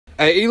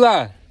Hey,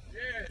 Eli.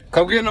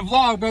 Come get in the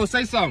vlog, bro.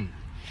 Say something.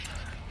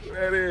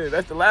 That is.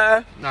 That's the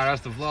live? Nah,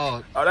 that's the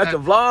vlog. Oh, that's the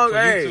vlog?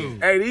 Hey,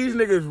 YouTube. hey, these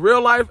niggas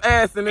real life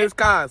ass in this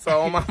con.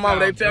 So on my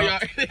mama, they tell y'all.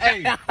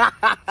 Hey,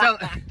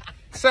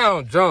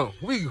 sound drunk.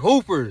 We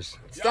hoopers.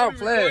 Stop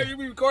playing. You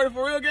be recording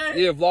for real, gang?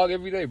 Yeah, vlog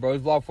every day, bro.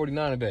 It's vlog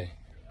 49 today.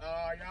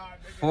 Y'all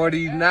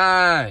 49. My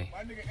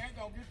nigga ain't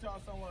gonna get y'all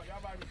somewhere. Y'all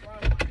about to be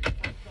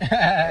flying.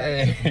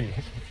 Hey.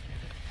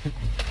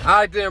 All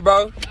right then, bro.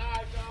 All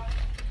right, y'all.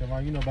 Come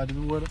on, you know about the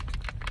water?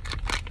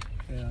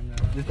 Yeah, no.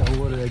 This the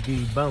water that give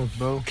you bounce,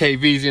 bro.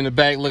 KV's in the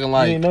back looking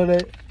like. You didn't know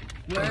that?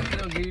 Man, that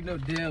don't give you no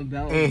damn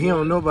bounce. And he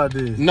don't know about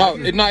this. No,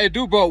 it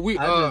do, bro. We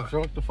I just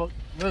drunk the fuck.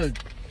 Look.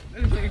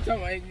 This nigga talking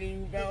about ain't giving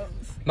you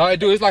bounce. No, it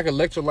do. It's like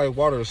electrolyte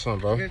water or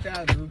something, bro. Get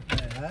y'all do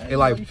that. It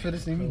like. You should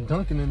have seen me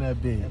dunking in that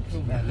bitch.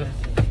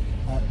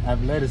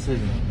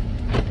 Athleticism.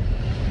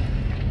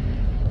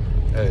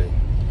 Hey.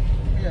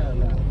 Yeah,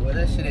 no. Well,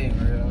 that shit ain't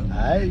real.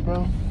 Alright,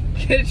 bro.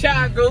 Get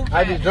y'all go.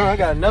 I just drunk. I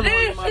got another one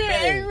in This my shit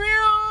bag. ain't real.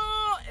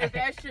 If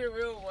that shit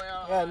real,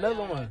 well. I got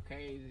another one.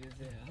 Crazy as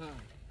hell, huh?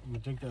 I'm gonna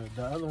drink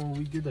the other one.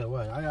 We get that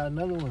way. I got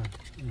another one.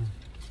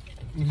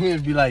 You need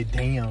to be like,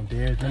 damn,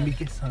 Derek, let me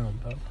get some,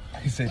 bro.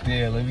 He said,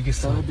 "Damn, let me get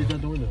So some." what did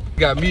that window?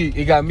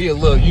 It got me a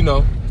little, you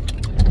know,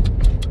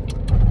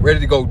 ready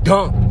to go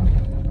dunk. I'm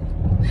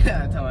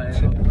talking about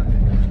that.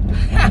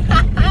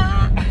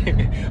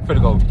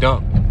 Finna go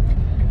dunk.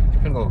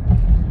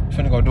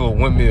 Finna go do a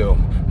windmill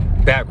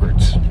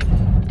backwards.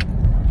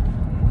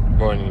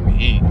 Bro, didn't even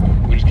eat.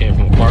 We just came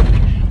from a barbecue.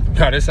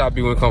 Now this how I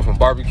be when it come from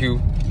barbecue.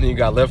 Then you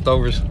got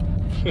leftovers.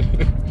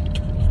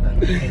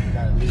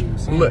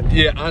 Look,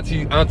 yeah,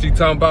 auntie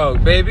talking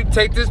about, baby,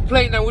 take this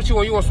plate now. What you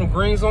want? You want some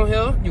greens on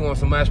here? You want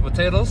some mashed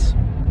potatoes?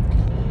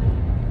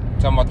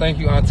 Talking about, thank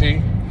you, auntie.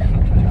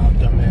 Y'all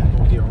dumbass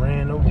gonna get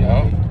ran over.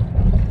 Yeah.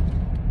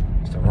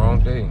 It's the wrong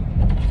day.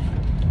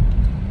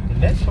 The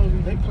Nets,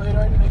 they played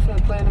already. They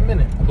finna play in a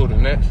minute. Who, the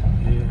Nets?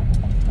 Yeah.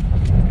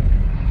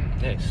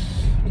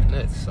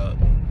 Nets suck.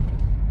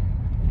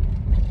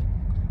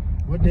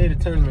 What day the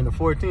tournament? The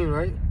 14th,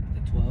 right?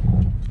 The 12.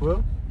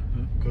 12?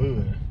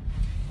 Good.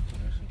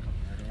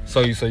 So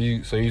you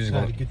just Gotta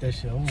gonna get that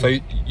shit over. so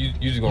you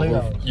just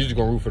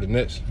gonna root for the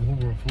Nets?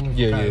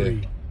 Yeah.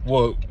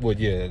 Well,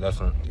 yeah, that's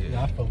not. Yeah,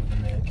 Yeah. I fuck with the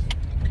Nets.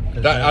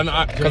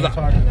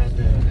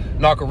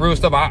 Cause real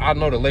stuff. I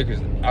know the Lakers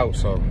out,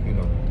 so you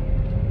know.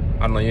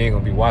 I know you ain't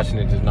gonna be watching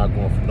it, just not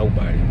going for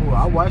nobody. Ooh,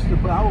 I was watching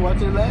it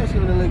last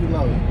year when the Lakers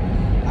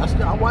lost.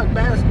 I watched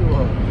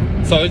basketball.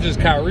 So it's just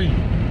Kyrie,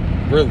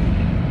 really.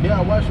 Yeah,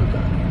 I watched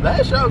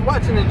last year. I was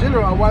watching in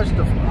general. I watched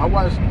them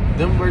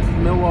versus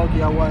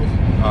Milwaukee. I watched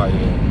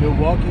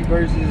Milwaukee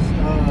versus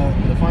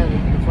the finals. I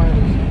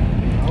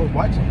was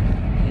watching.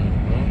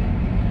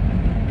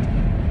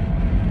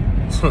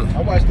 Mm-hmm. I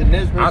watched the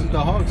Nets versus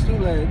the Hawks too.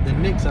 The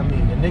Knicks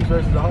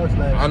versus the Hawks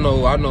last. I know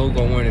who's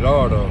gonna win it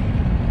all though.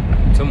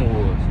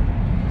 Timberwolves.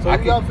 So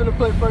we y'all finna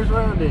play first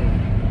round then.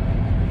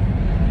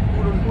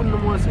 Who the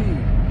one seed?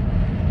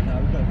 Nah,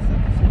 we got the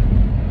second seed.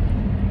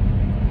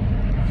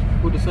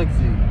 Who the second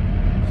seed?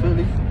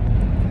 Philly?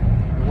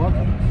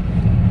 Milwaukee?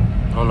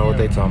 I don't know what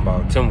they talking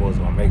about. Timberwolves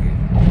gonna make it.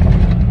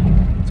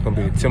 It's gonna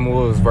be the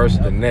Timberwolves versus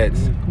the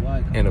Nets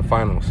in the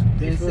finals.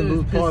 They finna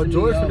lose. Paul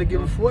George finna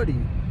give him 40.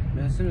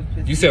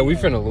 You said we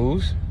finna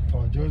lose?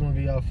 Paul George gonna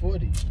be out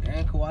 40.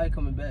 And Kawhi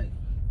coming back.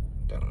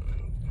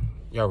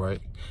 Y'all right.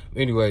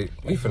 Anyway,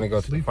 we finna go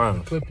to the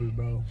finals. Clippers,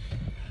 bro.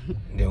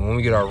 Then when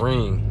we get our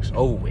ring, it's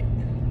over with,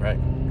 right?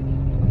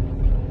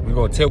 We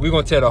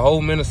gonna tear the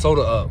whole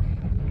Minnesota up.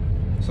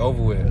 It's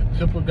over with.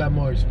 Clippers got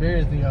more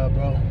experience than y'all,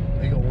 bro.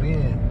 They gonna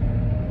win.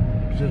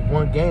 It's just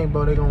one game,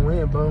 bro. They gonna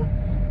win, bro.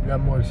 We got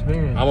more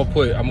experience. I'm gonna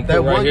put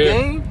that right one here.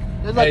 Game.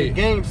 It's like a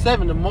game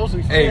 7, the most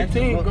experienced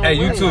team. Hey,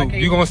 you too.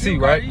 You gonna see,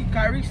 right?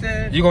 Kyrie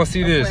said You gonna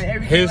see this.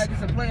 Like it's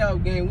a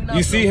playoff game.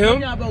 You see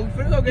him? Y'all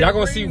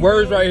gonna see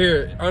words right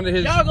here under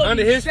his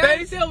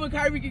face.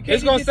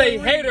 It's gonna say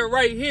hater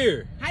right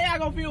here. How y'all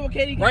gonna feel with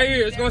KD? Right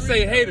here. It's gonna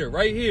say hater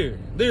right here.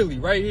 Literally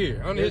right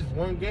here under his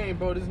one game,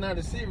 bro. This is not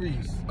a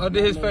series.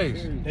 Under his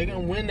face. They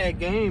gonna win that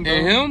game, bro.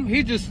 And him,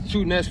 he just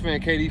true Nets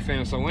fan, KD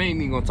fan. So we ain't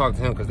even gonna talk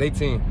to him because they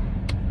team.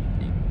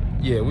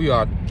 Yeah, we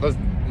are.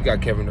 We got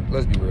Kevin.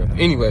 Let's be real.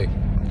 Anyway.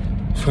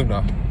 So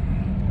no.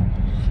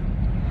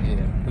 Yeah.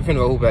 We finna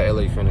go hoop at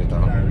LA finish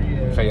though.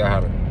 Show y'all how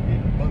to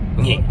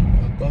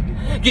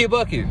get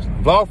buckets.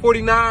 Vlog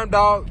 49,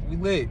 dog. We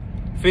lit.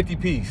 50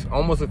 piece.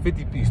 Almost a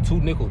 50 piece.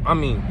 2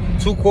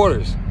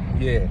 quarters.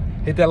 Yeah.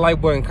 Hit that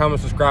like button, comment,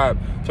 subscribe,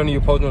 turn on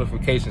your post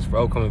notifications for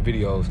upcoming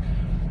videos.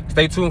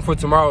 Stay tuned for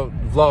tomorrow's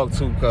vlog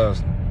too,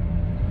 because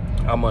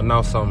I'm gonna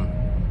announce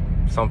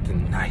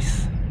something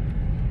nice.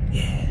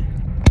 Yeah.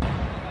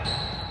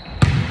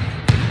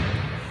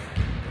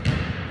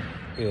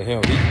 Yeah,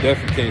 him. He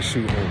definitely can't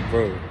shoot him,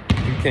 bro.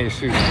 He can't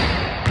shoot.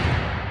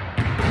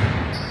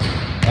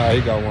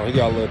 He got one. He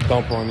got a little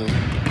thump on him.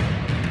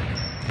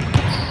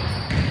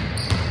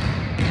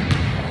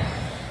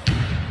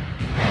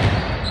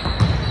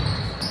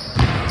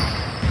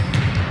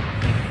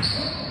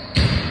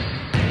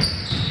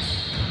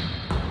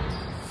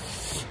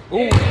 Ooh.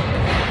 Ooh.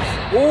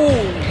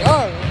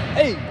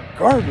 Hey,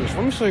 garbage.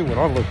 Let me show you what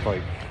I look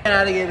like.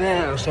 Gotta get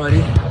down, shorty.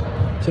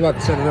 See if I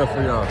can set it up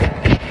for y'all.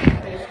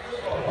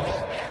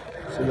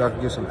 So y'all can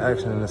get some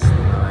action in this.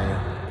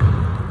 Man.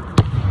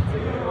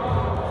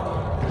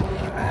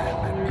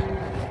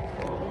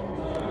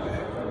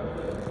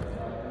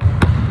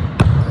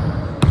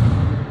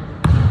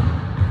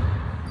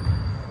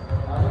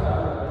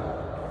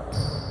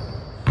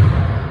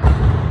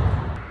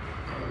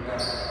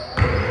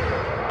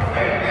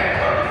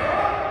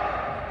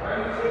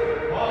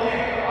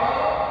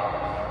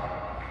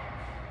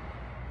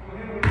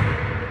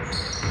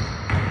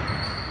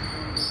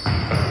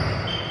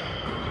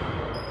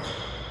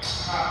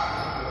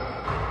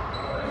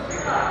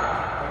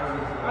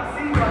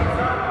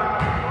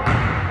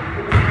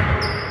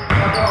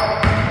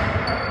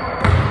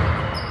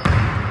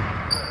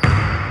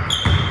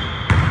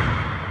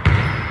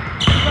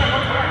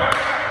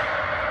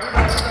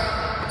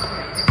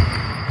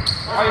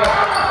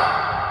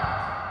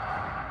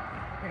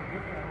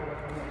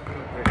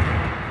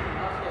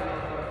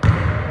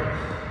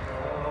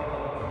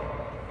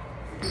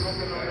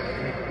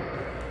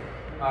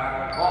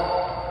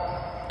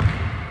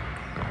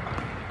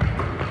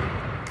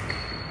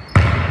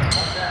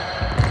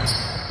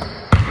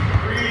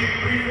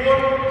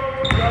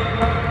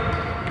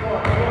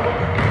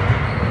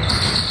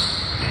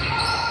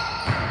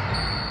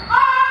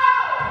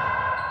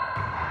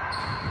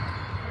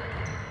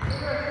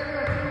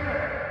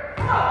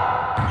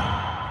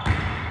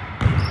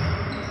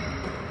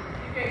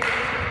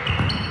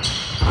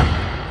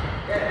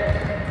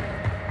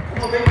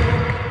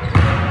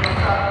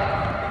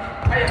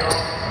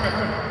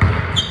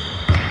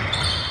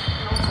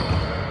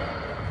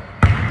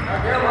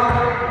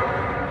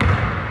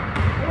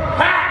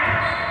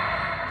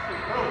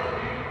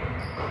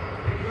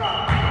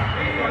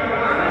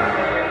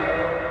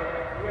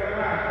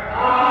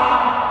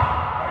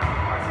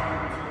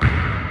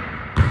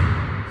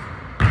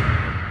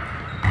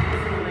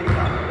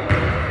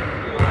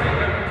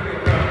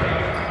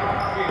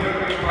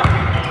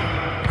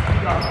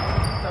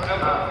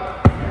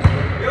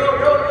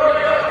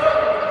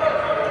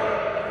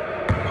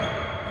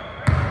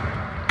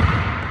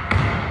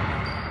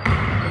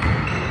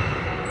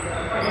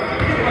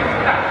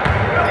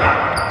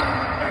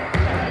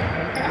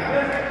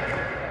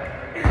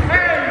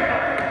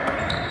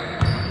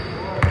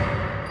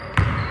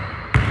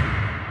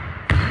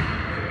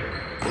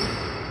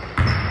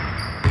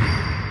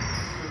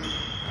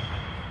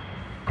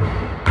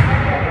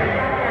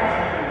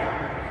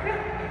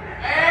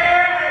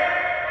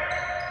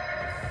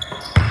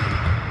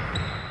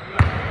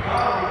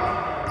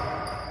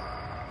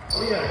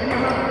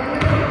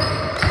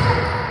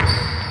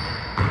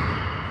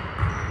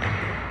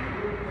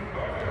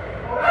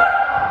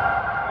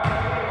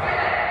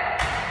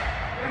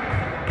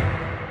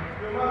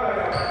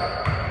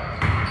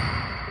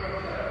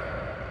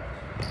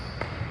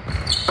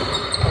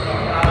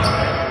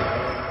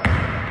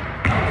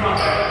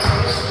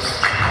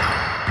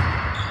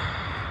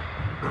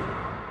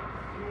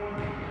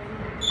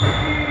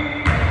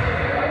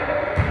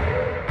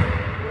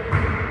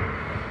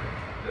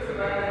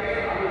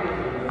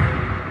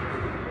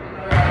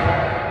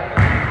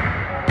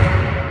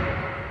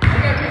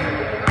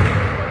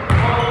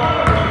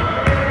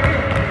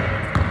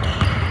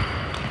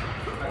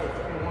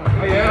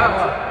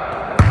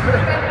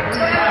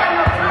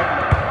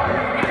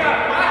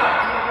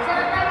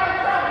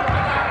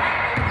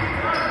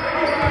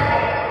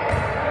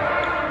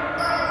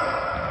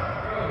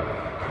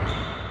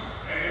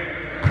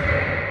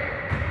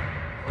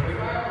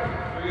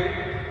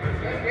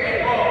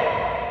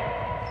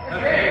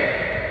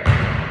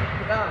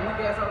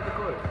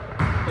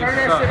 Turn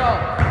that shit off.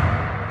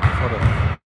 Hold up.